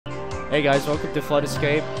Hey guys, welcome to Flood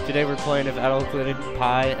Escape. Today we're playing with Adult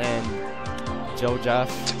Pie and Joe Jeff.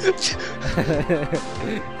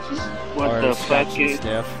 What the fuck is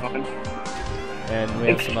Sniff. And we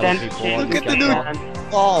have some other people. Look at the dude!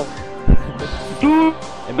 Oh!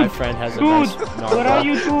 And my friend has a nice narwhal. What are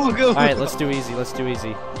you doing? Alright, let's do easy, let's do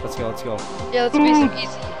easy. Let's go, let's go. Yeah, let's make some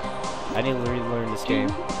easy. I need to relearn this game.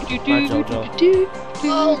 Come on, Jojo.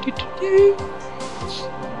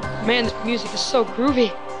 Man, this music is so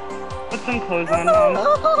groovy. Put some clothes on.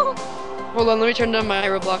 Hold on, let me turn down my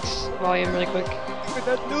Roblox volume really quick.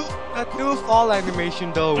 That new fall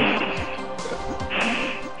animation though.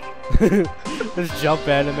 This jump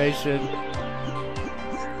animation.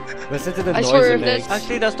 Listen to the I noise swear it if makes.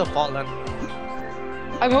 Actually, that's the fall one.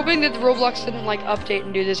 I'm hoping that Roblox didn't like update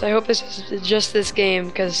and do this. I hope this is just this game,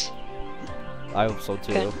 because I hope so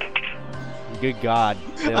too. Okay. Good God.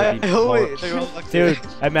 I Be hope more- it. Dude,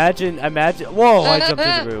 imagine. Whoa, I jumped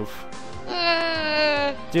through the roof.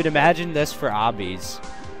 Dude, imagine this for obbies.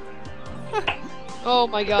 Oh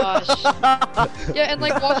my gosh. Yeah, and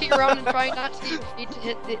like walking around and trying not to your feet to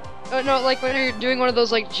hit the. Oh no, like when you're doing one of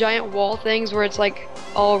those like giant wall things where it's like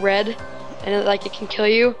all red, and it can kill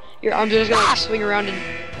you. Your arms are just gonna like swing around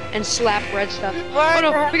and slap red stuff. Oh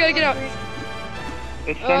no, we gotta get out.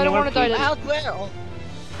 I don't want to die. Out where? Oh,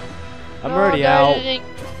 I'm already out.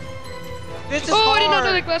 this is Oh, hard. I did not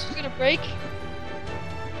know the glass was gonna break.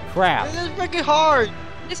 Crap. This is freaking hard.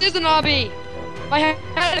 This is an obby. My hand,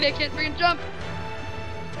 I can't freaking jump.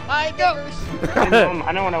 I Go.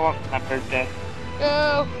 I know what I want for my birthday.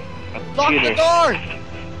 Go. Lock the door.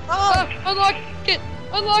 Oh. Unlock it.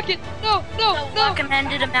 Unlock it. No, no, The no.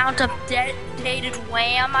 recommended amount of dedicated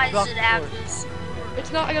RAM I Lock should the have door. is.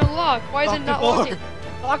 It's not gonna lock. Why is Lock it the not door. locking?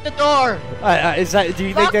 Lock the door. Is that? Do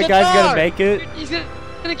you think Lock that the guy's door. gonna make it? He's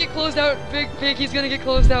gonna get closed out. Big pig. He's gonna get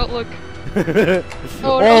closed out. Look.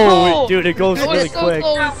 Oh, no. dude, it goes That was really so quick.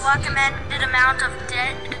 close. The recommended amount of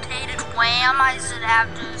dedicated RAM I should have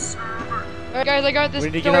to server. Alright, guys, I got this. We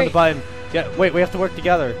need to get on the button. Yeah, wait, we have to work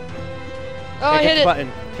together. Oh, I Hey, hit get the it.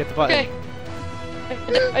 button. Get the button. Okay.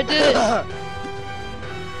 I did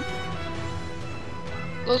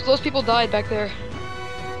it. Those people died back there.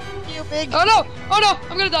 You big. Oh no! Oh no!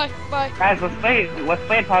 I'm gonna die. Bye. Guys, let's play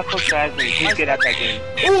Impossible Strategy. Who's good at that game?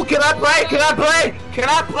 Ooh, can I play? Can I play? Can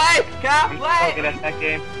I play? Can I I'm so play? good at that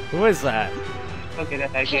game. Who is that? So good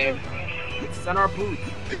at that game. It's on our boots.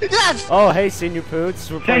 Yes. Oh, hey, Senior Poots.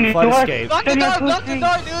 We're playing Senior Flood Poots. Escape. Lock the door. Lock the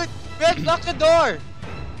door, dude. Bitch, lock the door.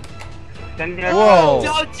 Whoa.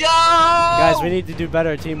 Jojo! Guys, we need to do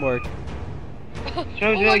better at teamwork. Jojo,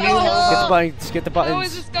 Oh my you God. Get the buttons. Get the How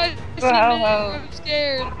is buttons. this guy? Wow. I'm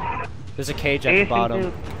scared. There's a cage at the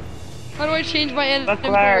bottom. How do I change my end Look, for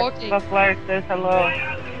Larry. walking? Look, Larry says hello.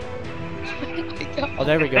 Oh,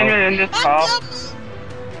 there we go. Senior in this call.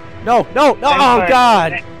 No, no, no! Thanks Oh, for it.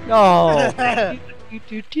 God! No!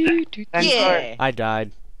 Thanks Yeah. I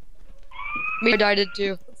died. Me, I did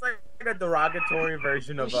too. It's like a derogatory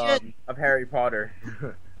version of Shit. Harry Potter.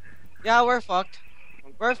 Yeah, we're fucked.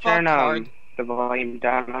 We're fucked Turn hard. the volume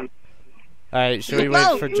down. Alright, should we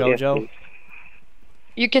No. wait for Yes, Jojo? please.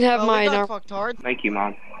 You can have Oh, we mine. got Now. fucked hard. Thank you,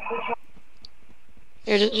 Mom.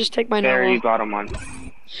 Here, just take my There, you normal. got him one.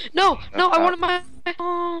 No, no, I That's wanted my.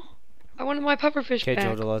 Oh, I wanted my pufferfish Okay, back.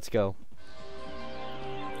 Jojo, let's go.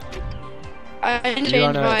 I didn't You change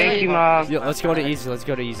wanna- my. Thank you, Mom. Yeah, let's go to easy. Let's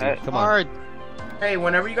go to easy. Come on. Hard. Hey,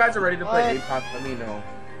 whenever you guys are ready to play What? APOC, let me know.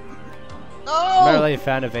 I'm not No. really a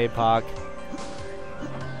fan of APOC.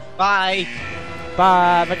 Bye.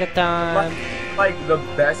 Bye, have a good time. Like the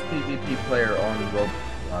best PvP player on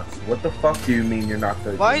Roblox. What the fuck do you mean you're not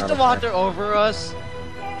the? Why is not the a water fan? over us?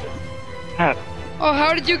 Oh,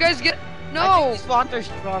 how did you guys get? I No. think this water's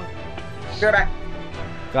drunk. Good.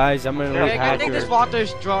 Guys, I'm gonna Yeah, leave I think this Hacker.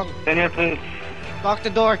 water's drunk. Senior, please. Lock the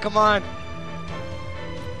door. Come on.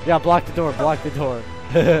 Yeah, block the door, block the door.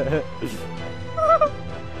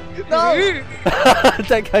 No.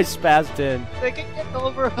 That guy spazzed in. They can get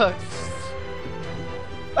over us.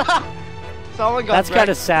 Someone got That's kind of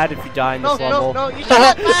wrecked. sad if you die in No, this level. no, no, you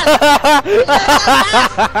shut up,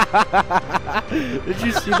 Did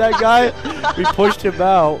you see that guy? We pushed him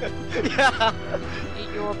out. Yeah. Eat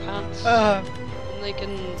your pants. Uh, And they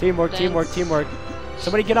can. Teamwork, dance. teamwork, teamwork.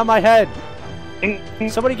 Somebody get on my head.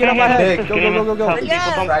 Somebody get on my head. Go, go, go, go, go.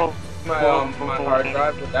 Yeah. My hard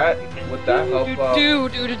drive with that help? Do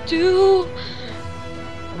do do do.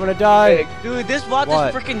 I'm gonna die. dude, this water's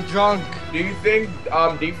What? freaking drunk. Do you think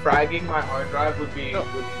defragging my hard drive would be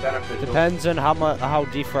beneficial? Depends on how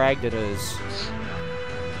defragged it is,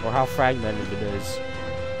 or how fragmented it is.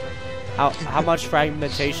 How much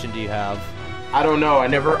fragmentation do you have? I don't know. I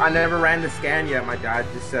never ran the scan yet. My dad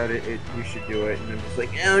just said it you should do it, and I'm just like,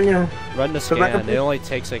 oh no. Run the scan. It only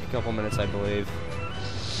takes like a couple minutes, I believe.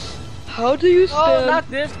 How do you stand? Oh, not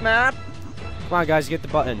this map. Come on, guys, get the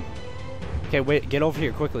button. Okay, wait, get over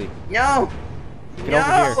here quickly. No. Get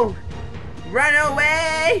over here. Run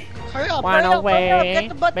away. Hurry up, Run hurry up, away, get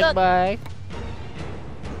the button. big boy.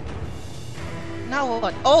 Now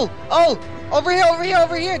what? Oh, over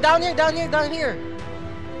here, down here.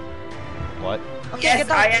 What? Okay, Yes,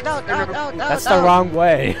 get out, That's the wrong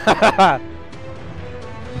way.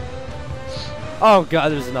 Oh god,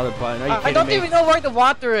 there's another button. Are you I kidding don't me? even know where the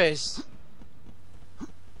water is.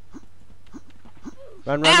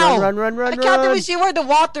 Run, Ow! run. I can't even see where the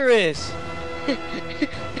water is.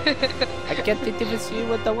 I can't even see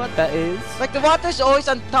what the water is. Like the water's always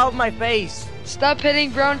on top of my face. Stop hitting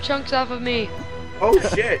brown chunks off of me. Oh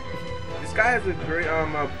shit. This guy has a great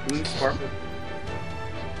blue sparkle.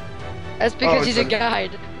 That's because Oh, he's it's a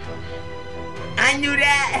guide. I knew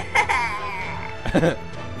that.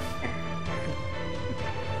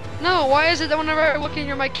 No, why is it that whenever I look in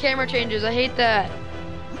here, my camera changes? I hate that.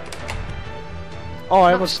 Oh,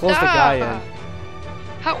 I almost closed the guy in.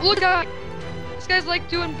 How? Look at this guy's like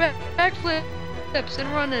doing backflips and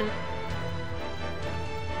running.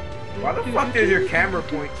 Why the fuck does your camera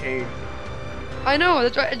point change? I know.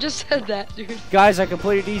 That's why I just said that, dude. Guys, I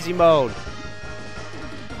completed easy mode.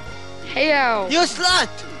 Hey, how? You slut!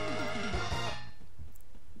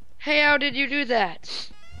 Hey, how did you do that?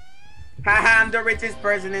 Haha, I'm the richest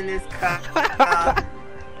person in this cup.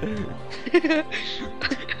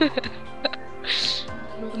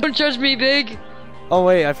 Don't judge me, big. Oh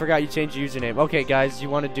wait, I forgot you changed your username. Okay, guys, you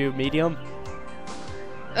want to do medium?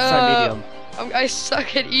 Try medium. I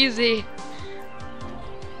suck at easy.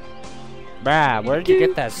 Brah, where did you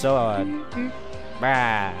get that sword?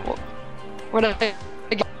 Brah. What I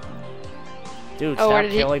Dude, Oh, stop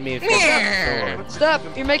did he- killing me with that sword. Stop!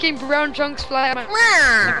 You're making brown chunks fly out my.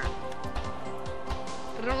 I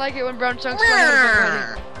don't like it when brown chunks fly out of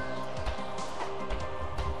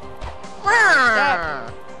my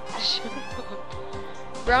body. Stop!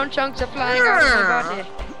 Brown chunks are flying out of my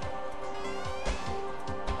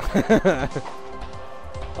body.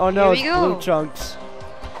 Oh no, Here it's we blue go. chunks.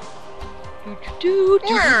 Do.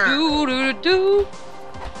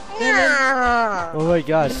 Oh my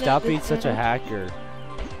gosh, stop being such a hacker.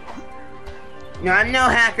 No, I'm no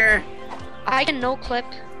hacker. I can no clip.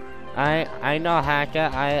 I know hacker,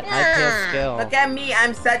 I feel skill. Look at me,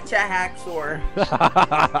 I'm such a hacksaw.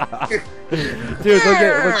 Dude,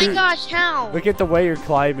 Oh my gosh, how? look at the way you're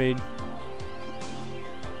climbing.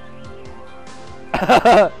 Look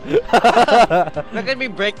at me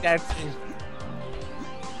breakdancing.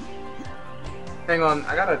 Hang on,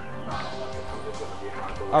 I gotta.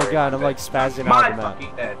 Oh god, I'm like spazzing My out the map.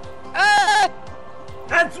 fucking head. Ah!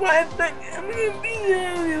 That's why I'm like, I'm gonna be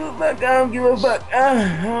there. I don't give a fuck.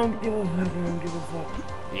 I don't give a fuck. I don't give a fuck.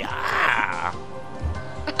 Yeah.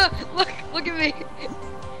 Look at me.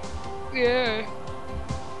 Yeah.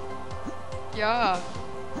 Yeah.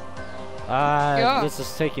 Yeah. This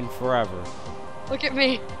is taking forever. Look at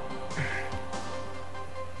me.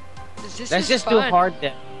 This That's is just fun. too hard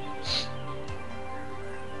then.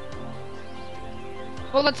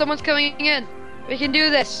 Hold on, someone's coming in. We can do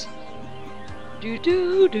this.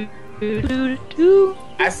 Do.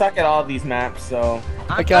 I suck at all these maps, so.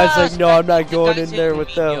 The guy's like, no, I'm not going in there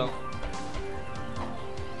with them.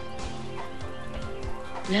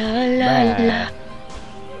 La.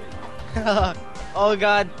 Oh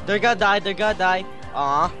god, they're gonna die.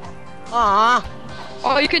 Aw.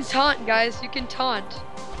 Oh, you can taunt, guys. You can taunt.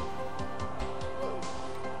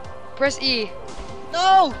 Press E.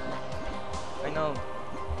 No! I know.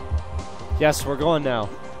 Yes, we're going now.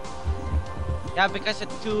 Yeah, because the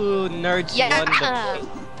two nerds Yeah. won the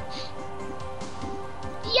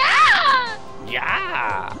Yeah.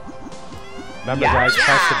 Yeah. Remember, Yeah. guys,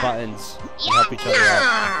 press the buttons. We help each other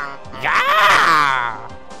out.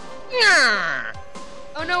 Yeah.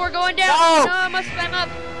 Oh no, we're going down. No. No, I must climb up.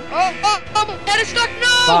 Oh, my head is stuck. No.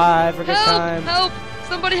 5 for good Help! time. Help!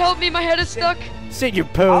 Somebody help me. My head is stuck. Sit your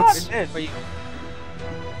poots. for you.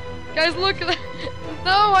 Guys, look.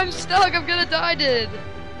 No, I'm stuck. I'm gonna die, dude.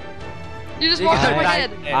 You just You walked gotta on my die.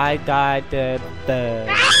 head. I died dead.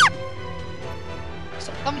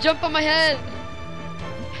 I'm jump on my head.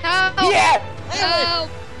 Help! Yeah! Help!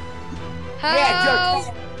 Yeah, Help!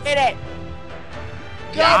 just hit it!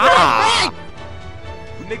 Yeah.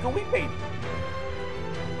 Nigga, we made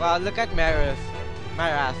it. Wow, look at Marath.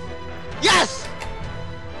 Yes!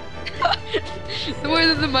 The way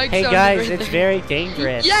that the mic Hey sounded guys, right it's there. very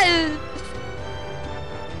dangerous. Yes!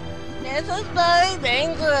 This is very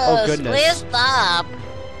dangerous. Oh, goodness. Please stop.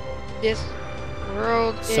 This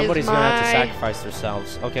world Somebody's is gonna have to my... sacrifice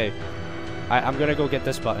themselves. Okay. I'm gonna go get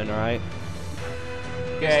this button, alright?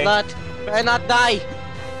 Okay. Slut. Better not die.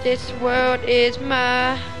 This world is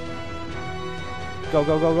my... Go,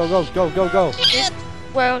 go, go, go, go, go, go, go. Shit.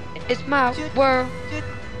 World is my world.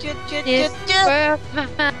 Shit, shit, This shit, shit. world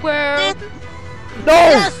my world. No!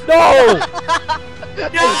 Yes! No!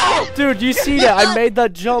 Dude, you see that? I made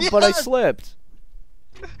that jump, but I Yes! slipped.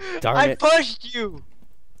 Darn I it. pushed you.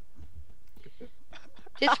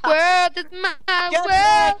 This world is my Get world.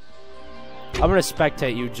 back. I'm gonna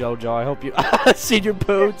spectate you, Jojo. I hope you see your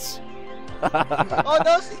boots. Oh,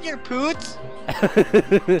 those are your poots.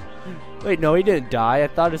 Wait, no, he didn't die. I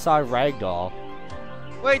thought I saw a ragdoll.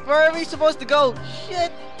 Wait, where are we supposed to go?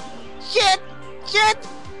 Shit. Shit. Shit.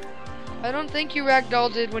 I don't think you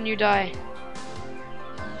ragdoll did when you die.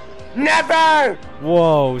 Never!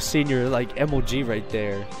 Whoa, senior, like MOG right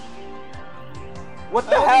there. What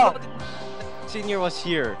the hell? Senior was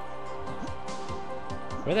here.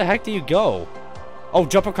 Where the heck do you go? Oh,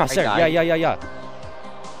 jump across I there. died. Yeah.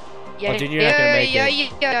 Yeah, Oh, dude, you're not gonna make yeah,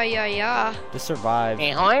 it. yeah. Just survive.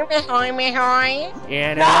 Mehoy, mehoy, mehoy.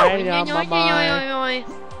 Yeah, No! no, my mind.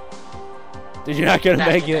 Dude, you're not gonna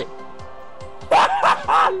make it.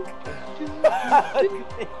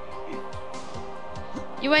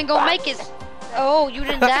 You ain't gonna make it. Oh, you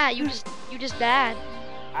didn't die. You just died,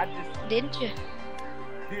 I just, didn't you?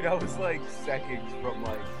 dude, I was like seconds from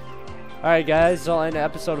like. Alright, guys, so in the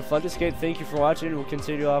episode of Fun Escape, thank you for watching. We'll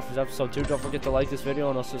continue off with episode 2. Don't forget to like this video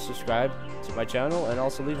and also subscribe to my channel. And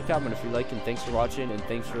also leave a comment if you like. And thanks for watching. And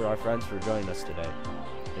thanks for our friends for joining us today.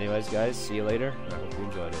 Anyways, guys, see you later. I hope you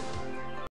enjoyed it.